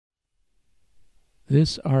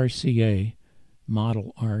This RCA,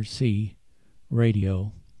 Model RC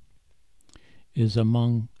radio, is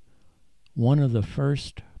among one of the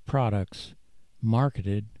first products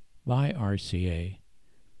marketed by RCA,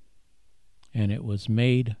 and it was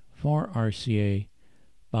made for RCA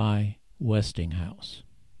by Westinghouse.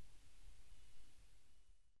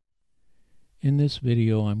 In this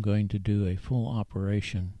video, I'm going to do a full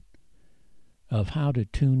operation of how to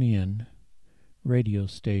tune in radio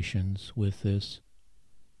stations with this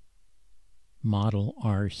Model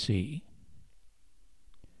RC.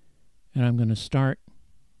 And I'm going to start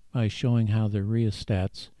by showing how the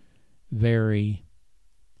rheostats vary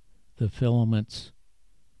the filaments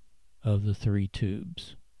of the three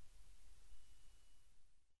tubes.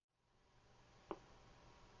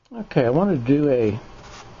 Okay, I want to do a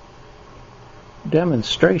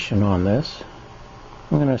demonstration on this.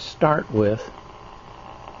 I'm going to start with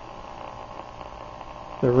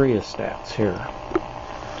the rheostats here.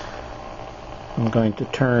 I'm going to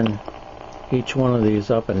turn each one of these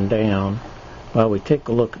up and down while we take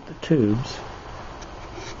a look at the tubes,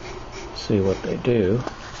 see what they do.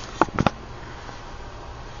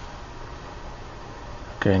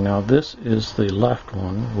 Okay, now this is the left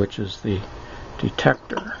one, which is the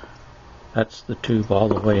detector. That's the tube all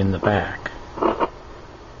the way in the back.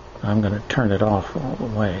 I'm going to turn it off all the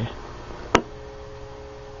way.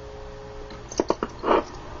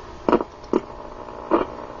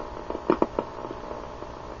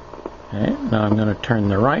 Okay, now I'm going to turn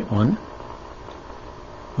the right one,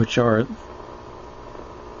 which are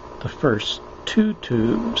the first two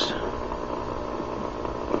tubes.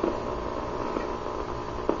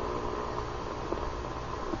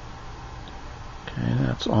 Okay,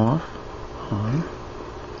 that's off, on.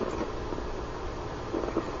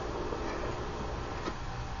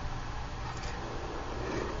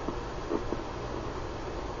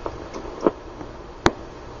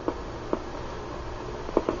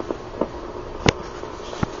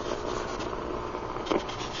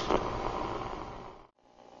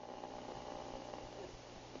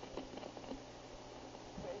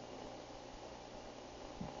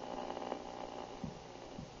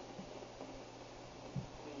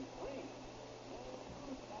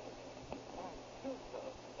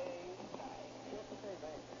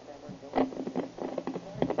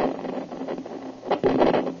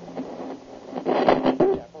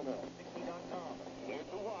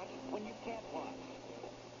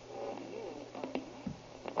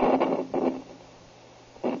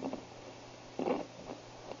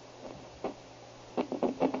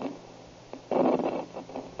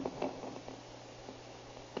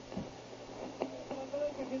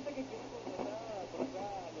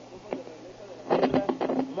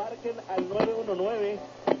 Marquen al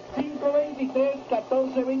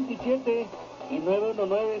 919-523-1427 y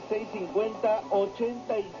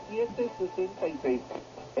 919-650-8766.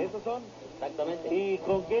 ¿Esos son? Exactamente. ¿Y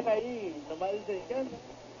con quién ahí? Nomás dice quién.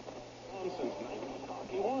 Since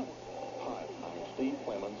 1991. Hi, I'm Steve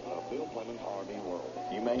Clemens of Bill Clemens RV World.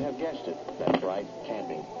 You may have guessed it. That's right,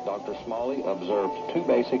 camping. Dr. Smalley observed two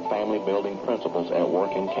basic family building principles at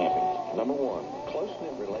work in camping. Number one,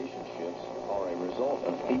 close-knit relationships are a result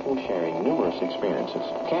of people sharing numerous experiences.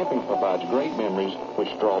 Camping provides great memories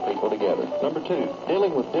which draw people together. Number two,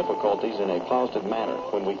 dealing with difficulties in a positive manner.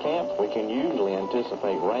 When we camp, we can usually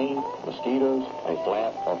anticipate rain, mosquitoes, a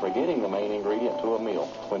flat, or forgetting the main ingredient to a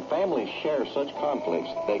meal. When families share such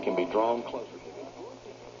conflicts, they can be drawn closer.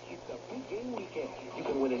 You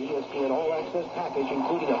can win an ESPN All-Access package,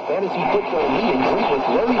 including a fantasy football meet and greet with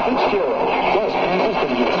Larry Fitzgerald, plus passes to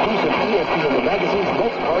the exclusive ESPN The Magazine's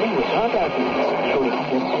Next Party with top athletes. Go to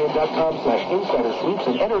ESPN.com/insidersweeps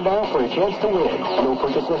and enter now for a chance to win. No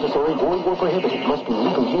purchase necessary, void or prohibited. Must be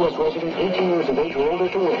legal U.S. resident, 18 years of age or older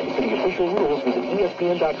to win. For the official rules, visit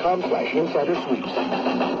ESPN.com/insidersweeps.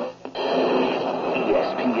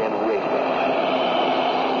 ESPN Radio.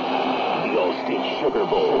 The All-State Sugar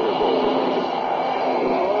Bowl.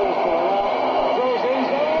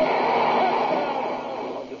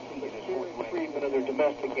 Other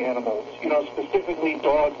domestic animals, specifically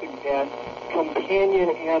dogs and cats, companion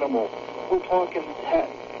animals. We're talking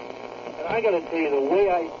pets. And I got to tell you, the way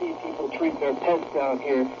I see people treat their pets down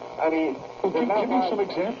here, I mean, give me some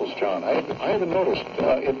examples, John. I haven't noticed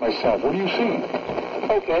it myself. What do you see?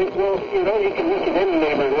 Okay, well, you can look at any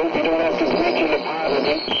neighborhood. You don't have to mention the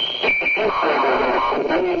poverty. $1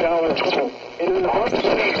 million home. And in the house, you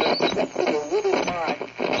wouldn't buy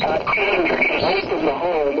most of the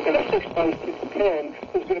home in a 6x6 pen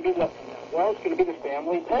is going to be left. Well, it's going to be the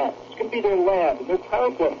family pet. It's going to be their lab. They're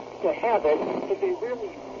proud to have it, but they really...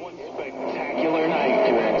 One spectacular night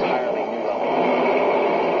to an entirely new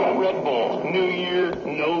level. Red Bull, New Year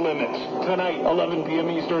No Limits. Tonight, 11 p.m.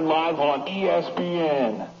 Eastern, live on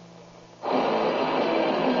ESPN.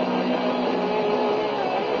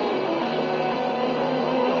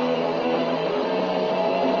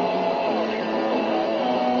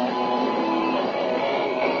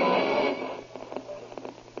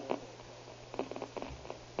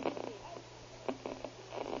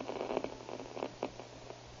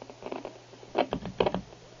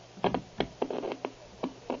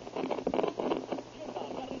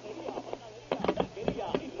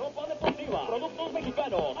 Productos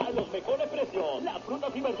mexicanos a los mejores precios. Las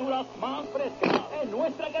frutas y verduras más frescas. En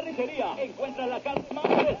nuestra carnicería encuentra la carne más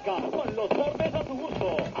fresca con los cortes a su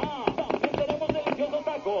gusto. También tenemos deliciosos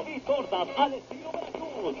tacos y tortas al estilo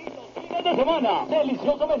Veracruz. Y los fines de semana,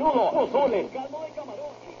 delicioso menudo, pozole, caldo de camarón,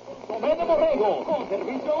 consomé de borrego con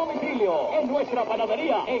servicio a domicilio. En nuestra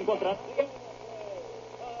panadería encontrarás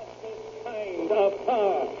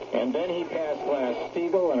And then he passed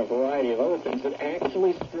Glass-Steagall and a variety of other things that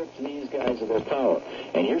actually stripped these guys of their power.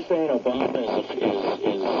 And you're saying Obama is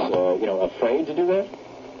afraid to do that?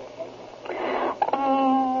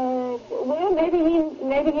 Well, maybe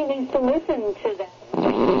he needs to listen to that.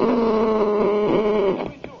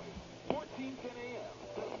 14:10 a.m.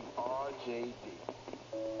 WRJD.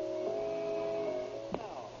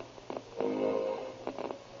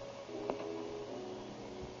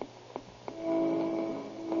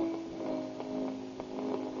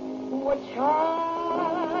 What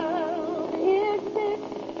child is this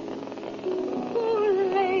who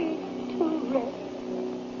lays to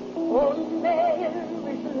rest on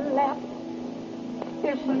Mary's lap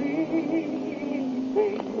is sleeping,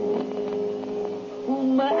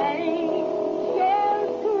 whom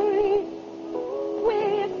angels greet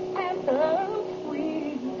with anthems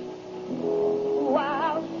sweet,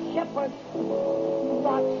 while shepherds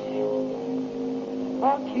watch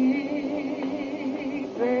are keeping